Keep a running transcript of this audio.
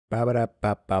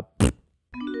Ba-ba-da-ba-ba.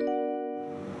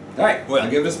 Alright, well,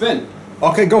 I'll give it a spin.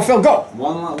 Okay, go Phil, go!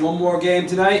 One more game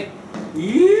tonight.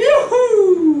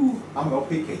 Yoo-hoo! I'm gonna go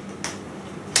PK.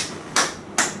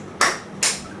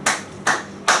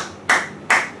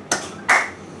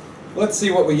 Let's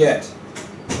see what we get.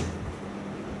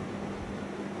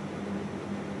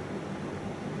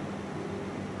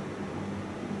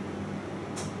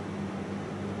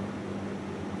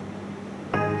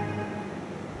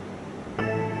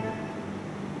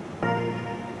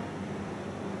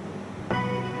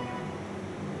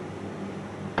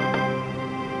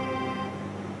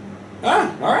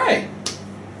 Ah, alright.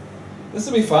 This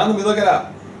will be fun. Let me look it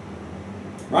up.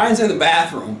 Ryan's in the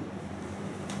bathroom.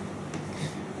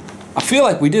 I feel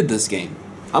like we did this game.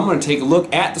 I'm going to take a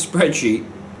look at the spreadsheet.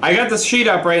 I got the sheet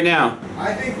up right now.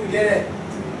 I think we did it.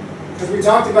 Because we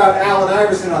talked about Allen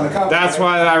Iverson on the cover. That's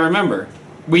why I remember.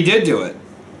 We did do it.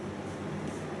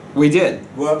 We did.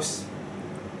 Whoops.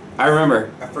 I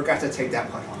remember. I forgot to take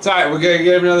that one off. It's alright, we're going to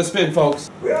give him another spin,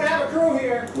 folks. We don't have a crew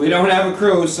here. We don't have a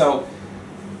crew, so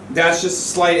that's just a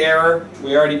slight error.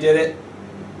 We already did it.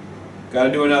 Got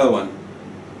to do another one.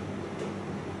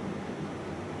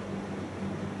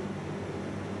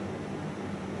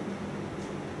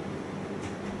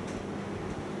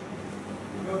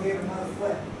 Go give him another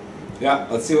flip. Yeah,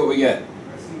 let's see what we get.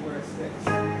 Let's see where it sticks.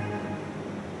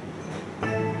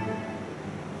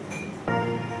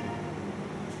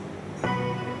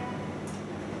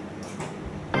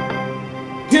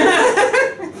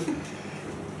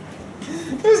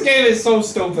 This game is so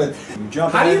stupid.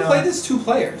 How do you play this two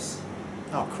players?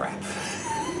 Oh crap.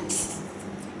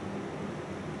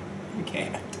 You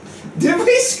can't. Did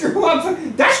we screw up?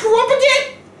 Did I screw up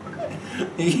again?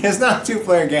 It's not a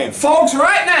two-player game. Folks,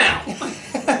 right now!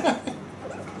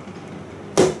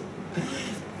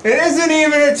 It isn't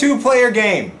even a two-player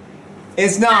game.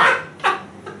 It's not.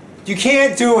 You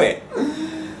can't do it.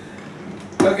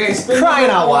 Okay, spin Crying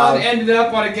number out one loud. ended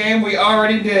up on a game we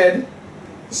already did.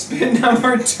 Spin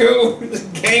number two, the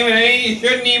game it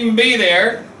shouldn't even be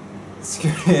there.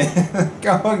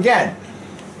 Go again.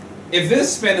 If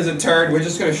this spin is a turd, we're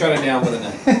just going to shut it down with a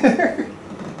knife.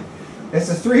 It's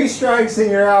a 3 strikes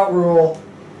and you're out rule.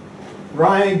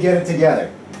 Ryan, get it together.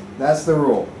 That's the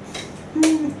rule.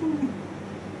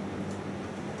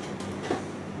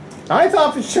 I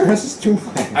thought for sure this is 2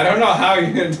 players. I don't know how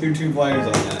you're going to do 2 players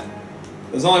on that.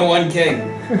 There's only one king.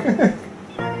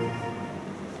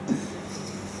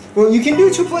 Well, you can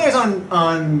do 2 players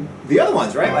on the other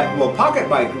ones, right? Like, well, Pocket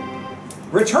Bike.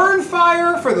 Return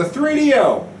fire for the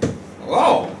 3DO.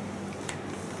 Whoa.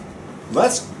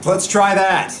 Let's try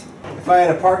that. If I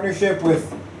had a partnership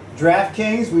with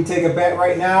DraftKings, we take a bet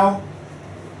right now.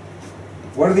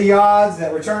 What are the odds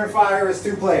that Return Fire is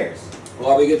 2 players?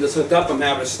 While we get this hooked up, I'm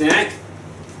having a snack.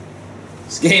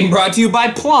 This game brought to you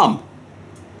by Plum.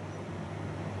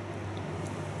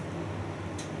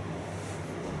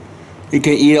 You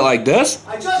can eat it like this.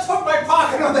 I just hooked my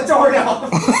pocket on the doorknow.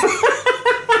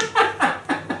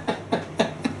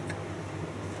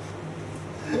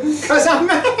 Because I'm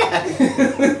mad.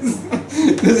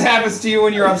 This happens to you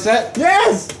when you're upset?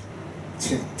 Yes.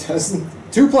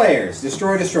 2 players.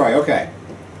 Destroy, destroy. Okay.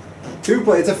 2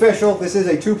 play. It's official. This is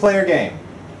a 2-player game.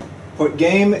 Put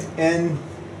game in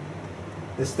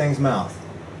this thing's mouth.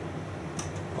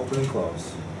 Open and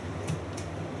close.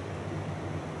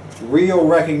 Real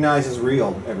recognizes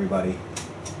real, everybody.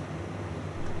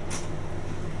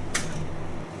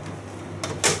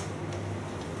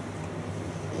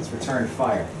 Let's return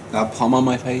fire. Got plum on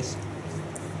my face.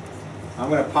 I'm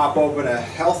going to pop open a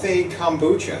healthy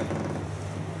kombucha.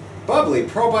 Bubbly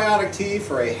probiotic tea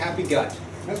for a happy gut.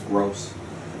 That's gross.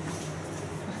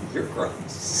 You're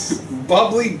gross.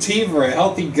 Bubbly tea for a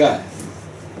healthy gut.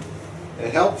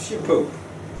 It helps you poop.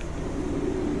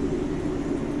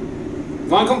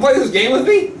 Want to come play this game with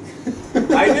me?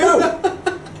 I do.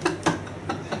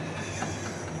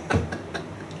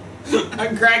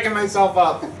 I'm cracking myself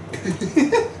up.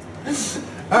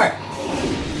 All right.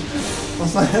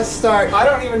 Let's start. I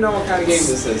don't even know what kind of game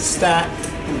this is. Stat.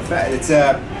 In fact, it's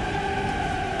an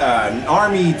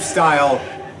army style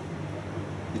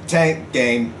tank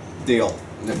game deal.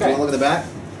 Okay. You want to look at the back?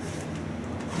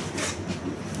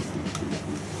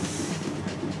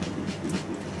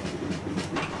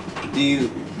 Do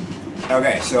you?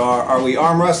 Okay, so are we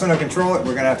arm wrestling or control it?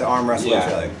 We're gonna have to arm wrestle each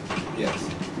other. Yes.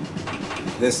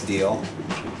 This deal.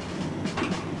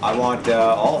 I want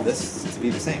all of this to be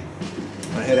the same.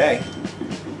 I'm gonna hit A.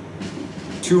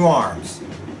 2 arms.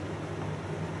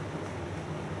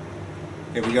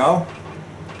 Here we go.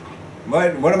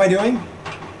 What am I doing?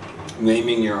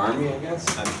 Naming your army, I guess?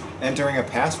 I'm entering a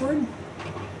password?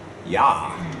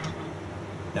 Yeah.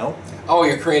 Nope. Oh,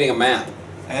 you're creating a map.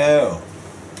 Oh.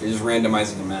 You're just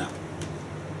randomizing a map.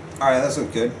 Alright, that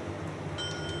looks good.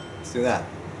 Let's do that.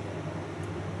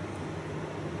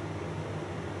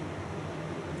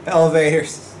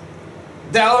 Elevators.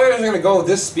 The elevators are gonna go with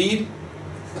this speed?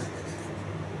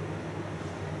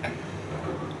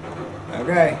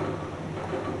 Okay.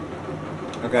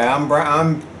 Okay, I'm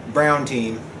brown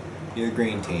team. You're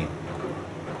green team.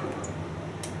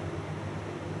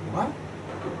 What?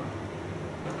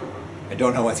 I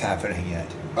don't know what's happening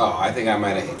yet. Oh, I think I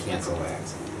might have hit cancel by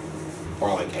accident.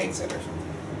 Or like exit or something.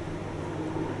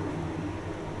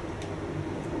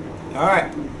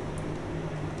 Alright.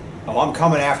 Oh, I'm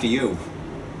coming after you.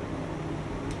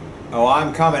 Oh,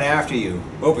 I'm coming after you.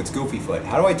 Oh, it's Goofy Foot.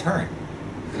 How do I turn?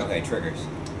 Okay, triggers.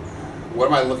 What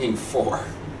am I looking for?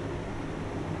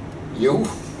 You?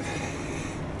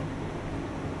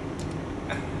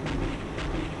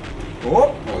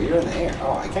 Whoop! Oh, you're in the air.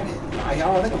 Oh, I can't hit. I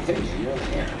don't think I'm hitting you. You're in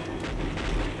the air.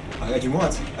 I got you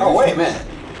once. Oh, wait a minute.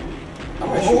 I'm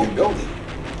gonna shoot your building.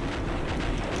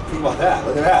 Think about that.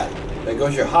 Look at that. There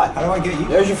goes your hut. How do I get you?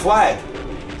 There's your flag.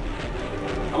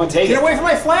 I'm gonna take it. Get away from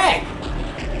my flag!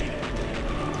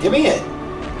 Give me it.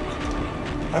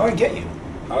 How do I get you?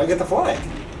 How do I get the flag?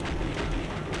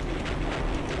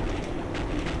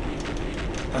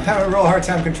 I'm having a real hard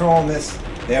time controlling this.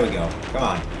 There we go. Come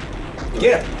on.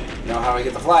 Get him! You know how do I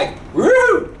get the flag?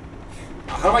 Woo!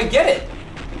 How do I get it?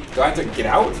 Do I have to get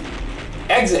out?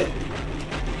 Exit.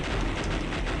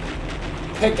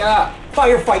 Pick it up.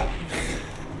 Firefight!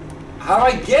 How do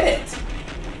I get it?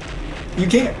 You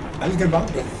can't. I'm just gonna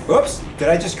bump you. Whoops! Did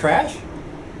I just crash?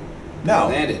 No.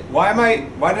 You landed. Why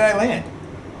did I land?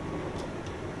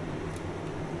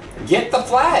 Get the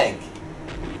flag.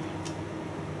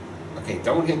 Okay,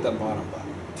 don't hit the bottom button.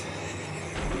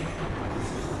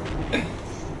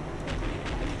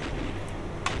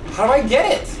 How do I get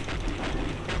it?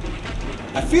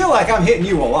 I feel like I'm hitting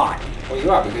you a lot. Well, you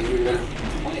are because you're gonna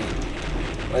complain.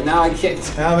 But now I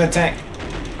can't. Now I'm in a tank.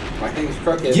 My thing is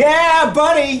crooked. Yeah,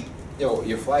 buddy! Yo,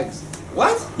 your flag's.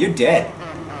 What? You're dead.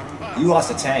 You lost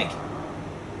a tank.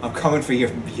 I'm coming for your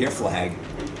flag.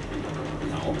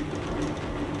 No.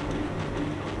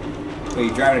 Are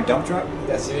you driving a dump truck?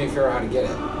 Yeah, see if you can figure out how to get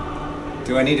it.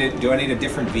 Do I need a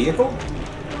different vehicle?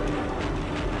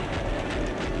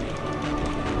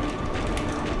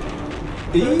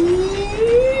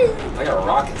 I got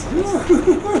rockets on this.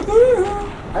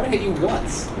 I haven't hit you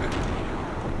once.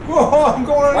 Whoa, I'm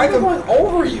going Why am I going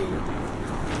over you?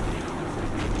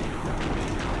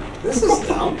 This is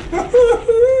dumb.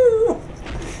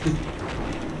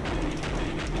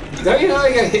 Don't you know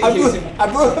you gotta hit you? I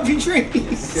blew up your trees.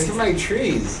 These are my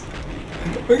trees.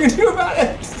 What are you gonna do about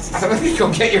it? I don't think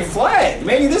you'll get your flag.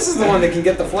 Maybe this is the one that can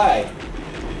get the flag.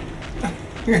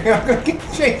 I'm gonna get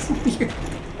chasing you.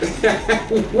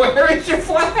 Where is your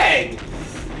flag?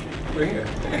 Right here.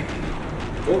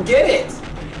 Go get it.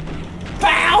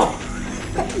 Bow!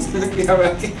 I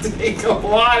can take a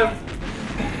lot of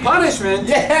punishment.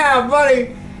 Yeah,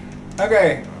 buddy.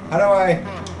 Okay, how do I?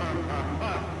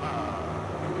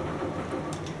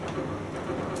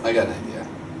 I got an idea.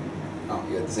 Oh,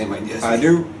 you got the same idea as me. I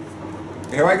do.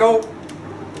 Here I go.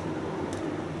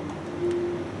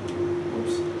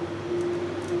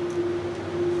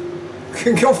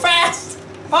 Oops. Go fast!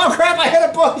 Oh crap! I hit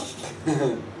a bush.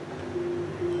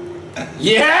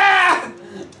 Yeah!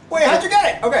 Wait, how'd you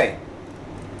get it? Okay.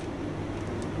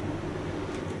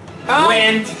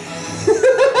 Wind.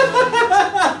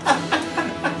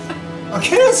 I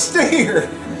can't steer.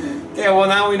 Okay, well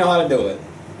now we know how to do it.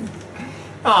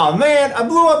 Oh man, I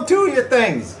blew up 2 of your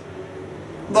things.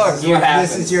 Look,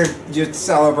 this is you're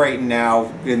celebrating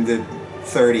now in the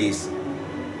 30s.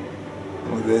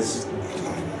 With this,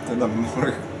 the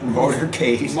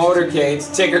motorcade. Motorcades,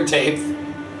 ticker tape.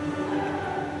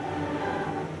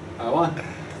 I won.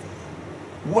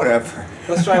 Whatever.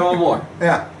 Let's try one more.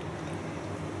 Yeah.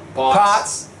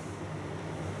 Pots.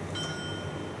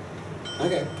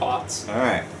 Okay, pots. All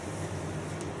right.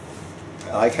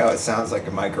 I like how it sounds like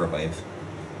a microwave.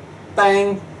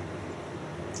 Bang.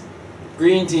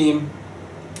 Green team.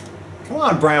 Come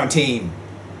on, brown team.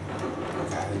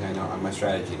 Okay, I think I know my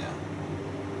strategy now.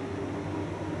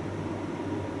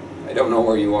 I don't know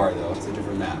where you are though. It's a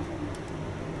different map.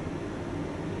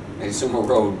 I assume a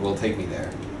road will take me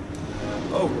there.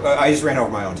 Oh, I just ran over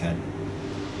my own tent.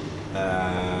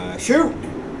 Shoot!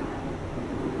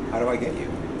 How do I get you?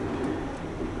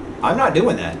 I'm not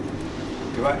doing that.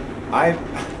 Do I?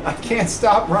 I can't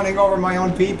stop running over my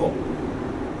own people.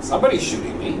 Somebody's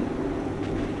shooting me.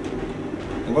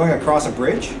 I'm going across a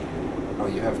bridge? Oh,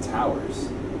 you have towers.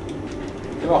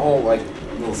 You have a whole, like,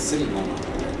 little city going on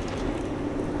there.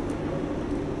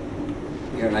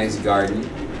 You got a nice garden.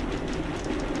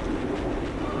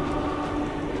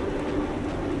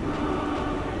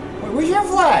 Wait, where's your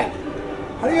flag?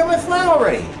 How do you have my flag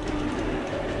already?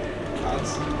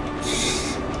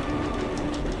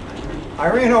 I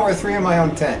ran over 3 of my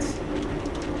own tents.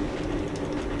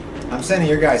 I'm sending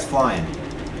your guys flying.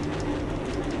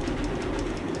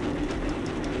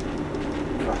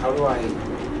 How do I...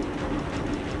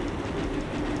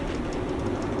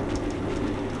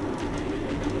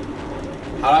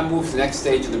 How do I move to the next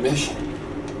stage of the mission?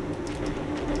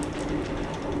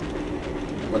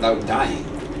 Without dying?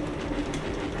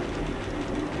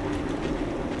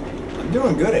 I'm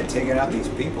doing good at taking out these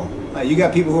people. You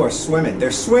got people who are swimming.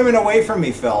 They're swimming away from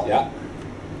me, Phil. Yeah.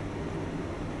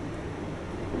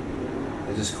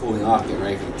 They're just cooling off, getting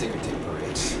ready for the ticker tape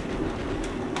parade.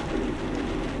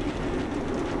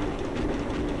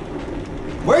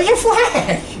 Where's your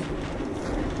flag?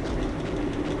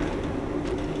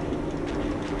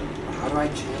 How do I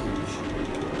change?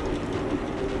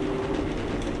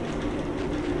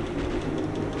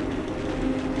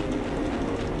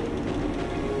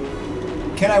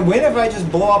 Can I win if I just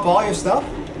blow up all your stuff?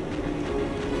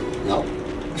 No.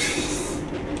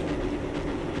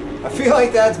 I feel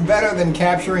like that's better than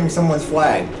capturing someone's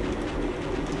flag.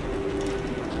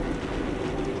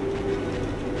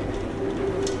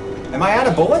 Am I out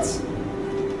of bullets?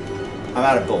 I'm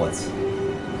out of bullets.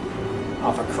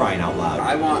 Oh, for crying out loud.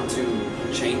 I want to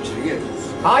change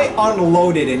vehicles. I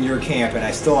unloaded in your camp and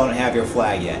I still don't have your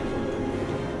flag yet.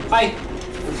 Hi.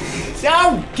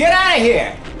 So, get out of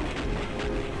here!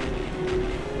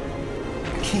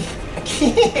 I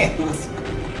can't.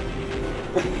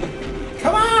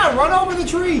 Come on, run over the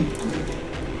tree.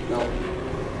 No.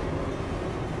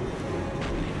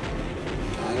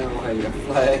 I know how your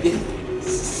flag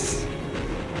is.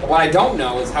 What I don't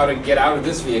know is how to get out of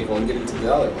this vehicle and get into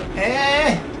the other one.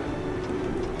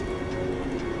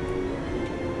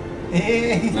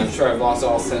 I'm sure I've lost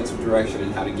all sense of direction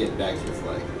and how to get back to the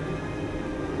flag.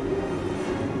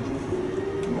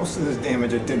 Most of this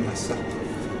damage I did myself.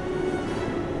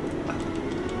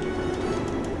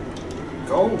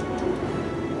 Go.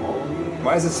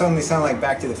 Why does it suddenly sound like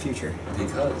Back to the Future?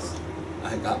 Because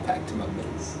I got back to my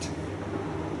base.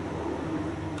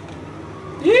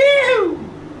 You!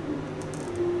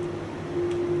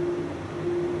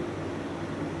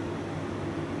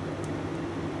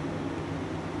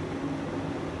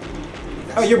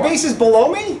 Oh, your base is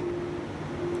below me?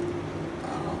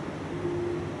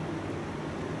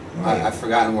 I've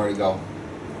forgotten where to go.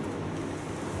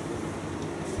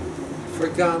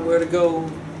 Forgotten where to go.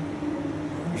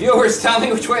 Viewers, tell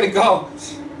me which way to go.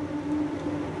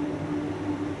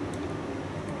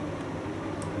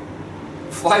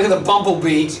 Fly to the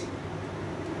bumblebee.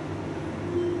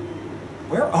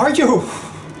 Where are you?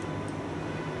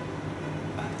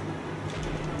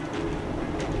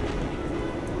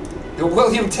 The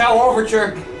William Tell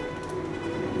Overture.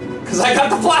 Because I got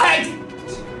the flag.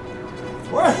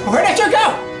 Where did you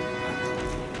go?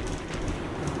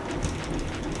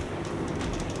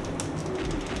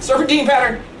 Serpentine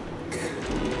pattern.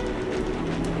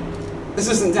 This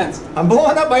is intense. I'm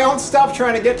blowing up my own stuff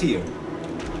trying to get to you.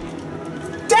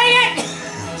 Dang it!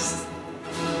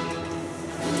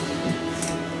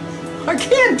 I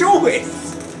can't do it!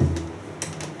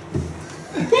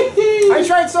 I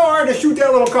tried so hard to shoot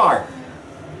that little car.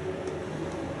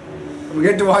 We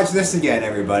get to watch this again,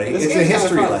 everybody. It's a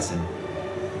history lesson.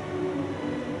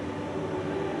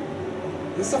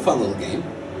 This is a fun little game.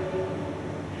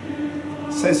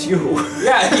 Says you.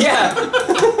 Yeah, yeah.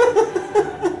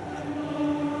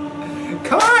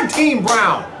 Come on, Team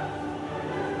Brown.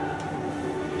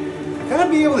 I gotta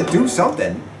be able to do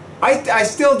something. I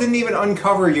still didn't even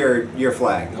uncover your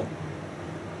flag. Nope.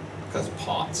 Because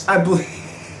pots. I blew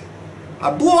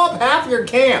up half your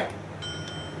camp.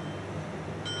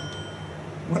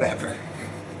 Whatever.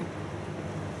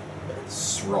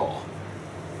 Straw.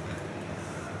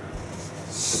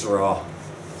 Straw.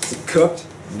 Is it cooked?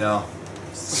 No.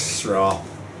 Straw.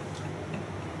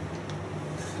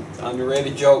 It's an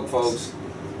underrated joke, folks.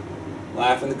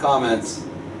 Laugh in the comments.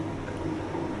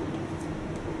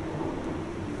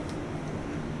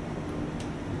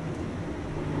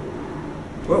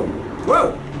 Whoa.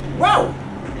 Whoa. Whoa!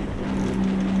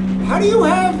 How do you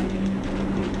have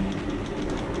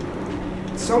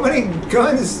so many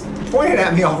guns pointed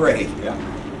at me already? Yeah.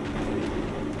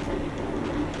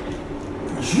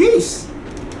 Jeez!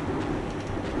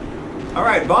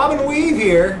 Alright, bob and weave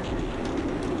here.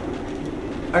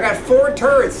 I got 4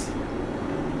 turrets.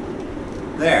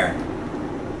 There.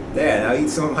 There, now eat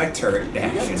some of my turret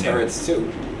action. You got turrets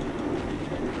too.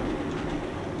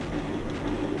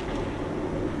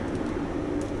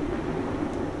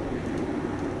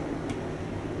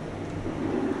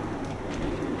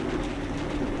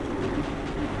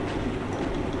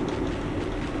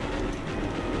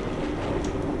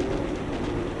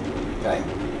 Okay.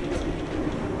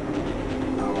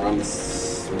 Now we're on the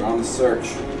search. We're on the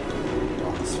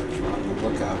search. We're on the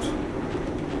lookout.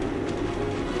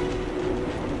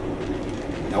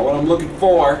 Know what I'm looking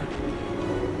for.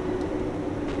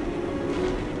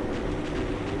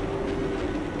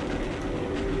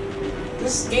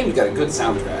 This game's got a good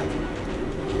soundtrack.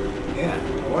 Yeah.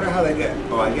 I wonder how they get.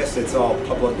 Oh, I guess it's all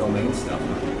public domain stuff.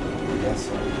 Huh? I guess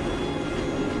so.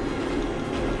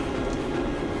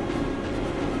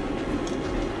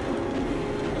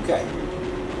 Okay.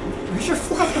 Where's your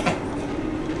flag? I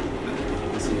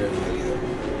don't see yours either.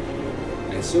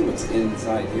 I assume it's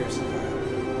inside here somewhere.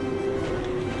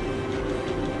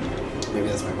 Maybe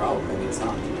that's my problem. Maybe it's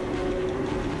not.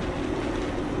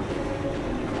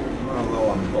 I'm running low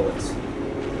on bullets.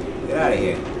 Get out of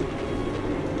here.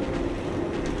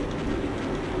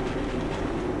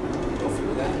 Go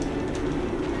through that.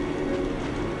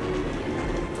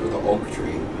 Through the oak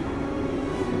tree.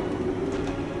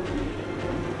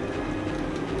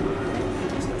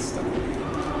 Just got stuck in here.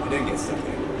 I did get stuck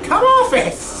there. Come off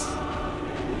it!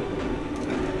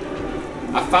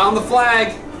 I found the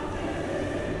flag!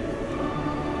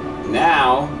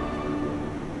 Now,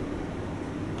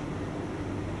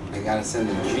 I gotta send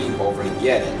a jeep over to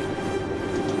get it.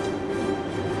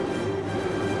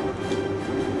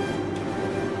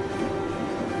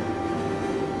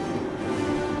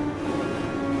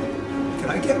 Can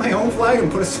I get my own flag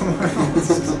and put it somewhere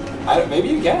else? Maybe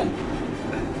you can.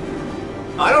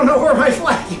 I don't know where my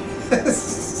flag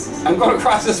is. I'm going to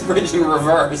cross this bridge in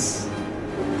reverse.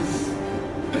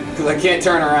 Because I can't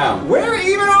turn around. Where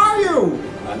even are you?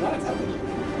 I'm not telling you.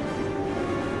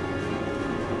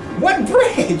 What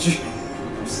bridge?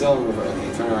 I'm still in reverse.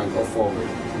 Okay, turn around, go forward.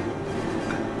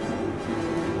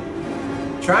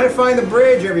 Trying to find the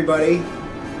bridge, everybody.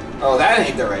 Oh, that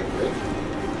ain't the right bridge.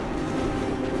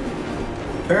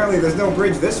 Apparently there's no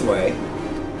bridge this way.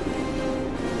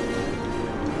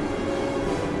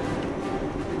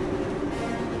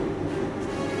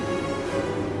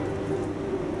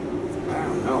 I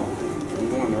don't know. I'm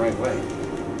going the right way.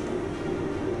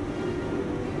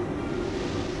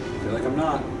 I feel like I'm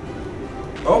not.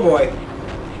 Oh boy.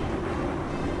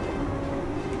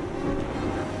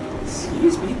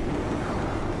 Excuse me.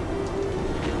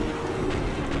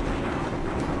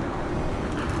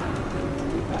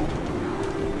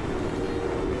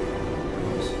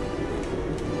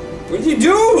 What did you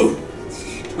do?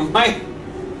 My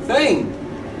thing.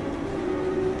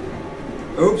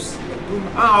 Oops.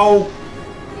 Ow.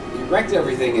 You wrecked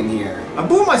everything in here. I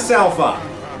blew myself up.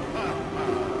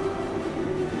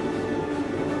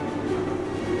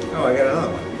 Oh, I got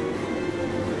another one.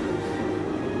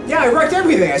 Yeah, I wrecked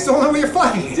everything. I still don't know where your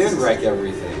flag is. You did wreck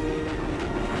everything.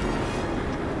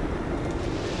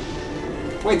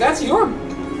 Wait, that's your...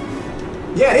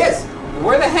 Yeah, it is.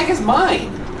 Where the heck is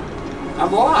mine?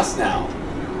 I'm lost now.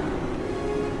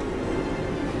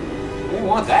 I didn't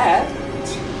want that.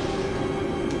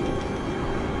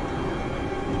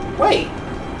 Wait.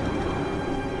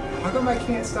 How come I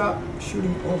can't stop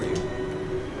shooting over you?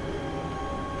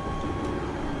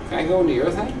 Can I go into your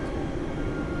thing?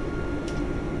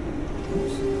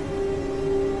 Oops.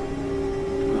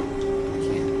 No, I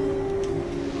can't.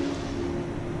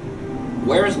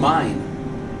 Where's mine?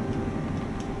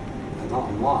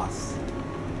 I'm lost.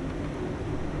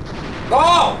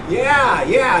 Oh!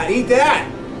 Yeah, eat that.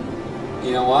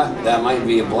 You know what? That might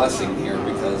be a blessing here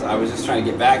because I was just trying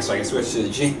to get back so I can switch to the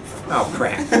Jeep. Oh,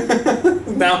 crap.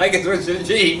 Now I can switch to the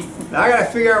Jeep. Now I gotta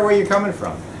figure out where you're coming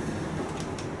from.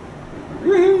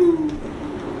 Woohoo!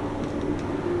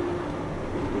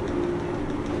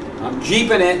 I'm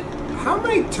Jeeping it. How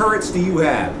many turrets do you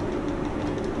have?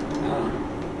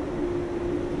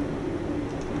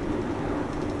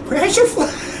 Where's your flag?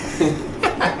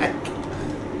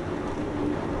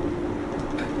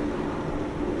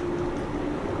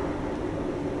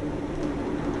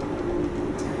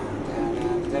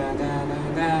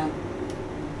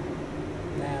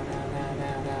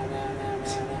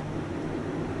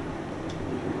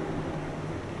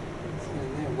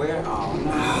 Where? Oh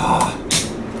no.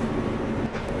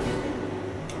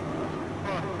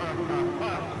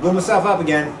 Blew myself up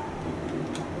again.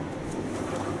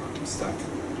 I'm stuck.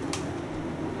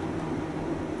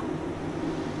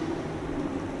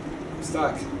 I'm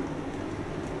stuck.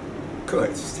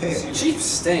 Good, stay This there. Jeep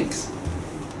stinks.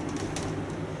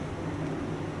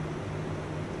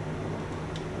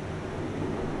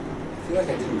 I feel like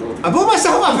I didn't go through. I blew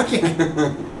myself up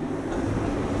again.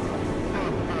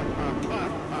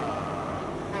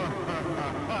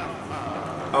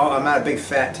 Oh, I'm out of big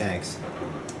fat tanks.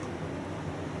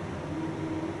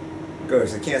 Good,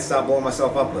 'cause I can't stop blowing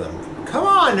myself up with them. Come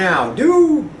on now,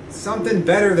 do something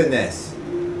better than this.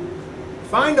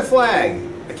 Find the flag.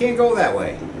 I can't go that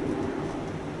way. I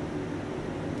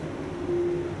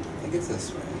think it's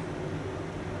this way.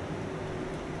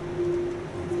 I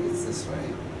think it's this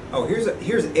way. Oh,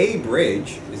 here's a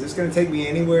bridge. Is this going to take me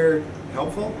anywhere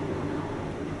helpful?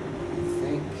 I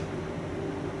think.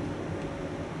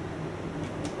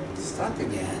 Stuck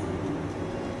again.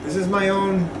 This is my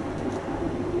own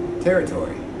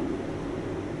territory. I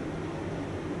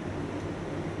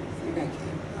think I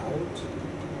came out.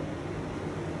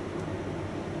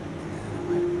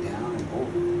 And then I went down and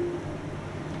over.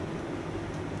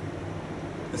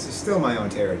 This is still my own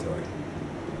territory.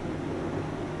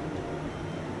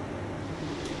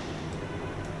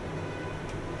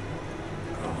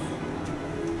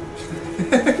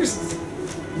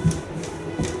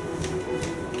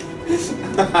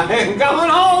 I am going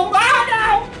home! Ah,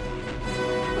 no!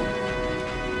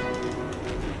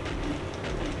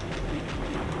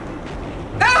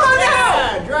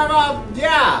 Oh, no! Drive off,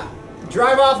 yeah!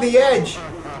 Drive off the edge.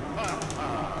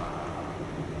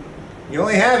 You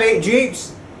only have 8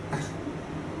 Jeeps.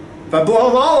 If I blow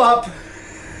them all up,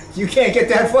 you can't get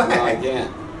that flag. No, I can't.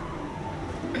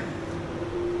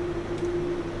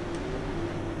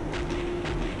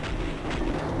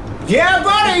 Yeah,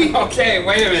 buddy! Okay,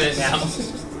 wait a minute now.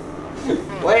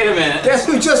 Wait a minute. Guess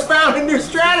who just found a new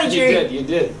strategy? You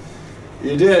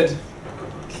did.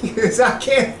 Because I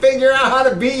can't figure out how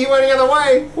to beat you any other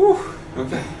way. Whew.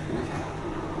 Okay.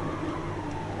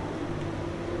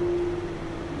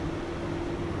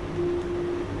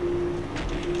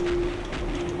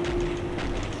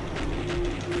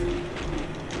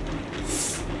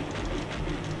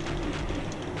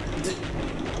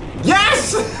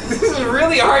 Yes! This is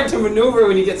really hard to maneuver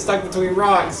when you get stuck between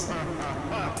rocks.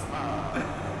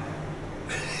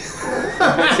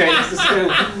 Okay,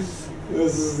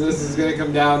 this is gonna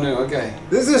come down to okay.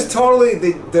 This is totally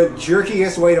the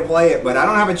jerkiest way to play it, but I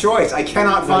don't have a choice. I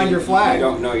cannot find your flag.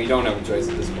 You don't have a choice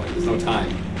at this point. There's no time.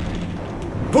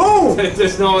 Boom!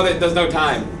 There's no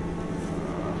time.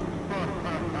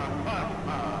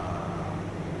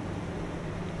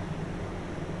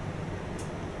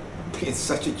 Being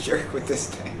such a jerk with this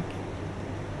thing.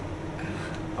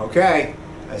 Okay,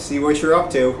 I see what you're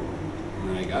up to.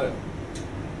 I got it.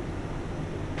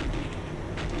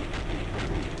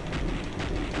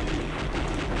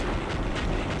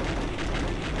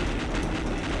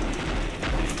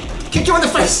 Kick you in the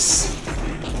face!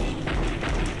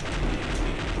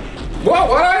 Whoa,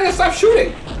 why did I stop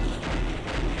shooting?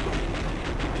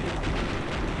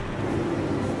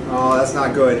 Oh, that's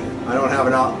not good. I don't have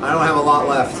a lot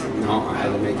left. No, I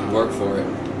had to make you work for it.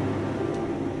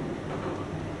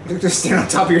 Just stand on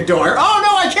top of your door. Oh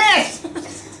no, I can't!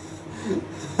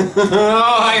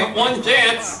 Oh, I have one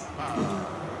chance.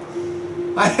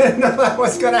 I didn't know that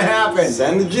was gonna happen.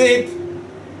 Send the Jeep.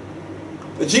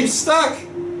 The Jeep's stuck.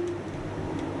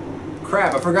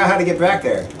 Crap, I forgot how to get back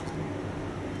there.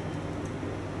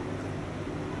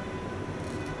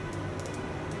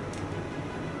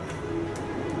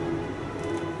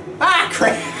 Ah,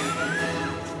 crap!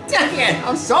 Dang it!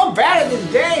 I'm so bad at this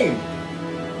game!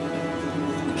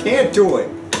 Can't do it.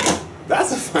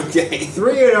 That's a fun game.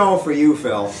 3-0 for you,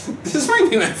 Phil. This might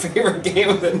be my favorite game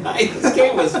of the night. This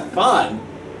game was fun.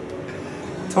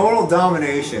 Total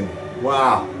domination.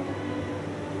 Wow.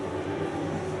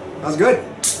 That was good.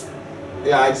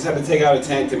 Yeah, I just have to take out a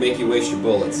tank to make you waste your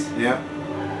bullets. Yeah.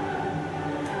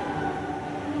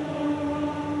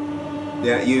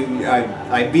 Yeah,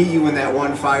 I beat you in that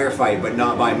one firefight, but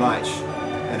not by much.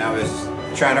 And I was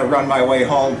trying to run my way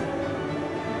home.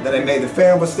 Then I made the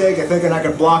fatal mistake of thinking I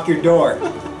could block your door.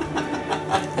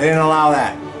 They didn't allow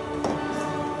that.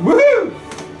 Woohoo!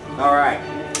 All right.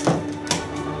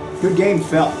 Good game,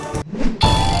 Phil.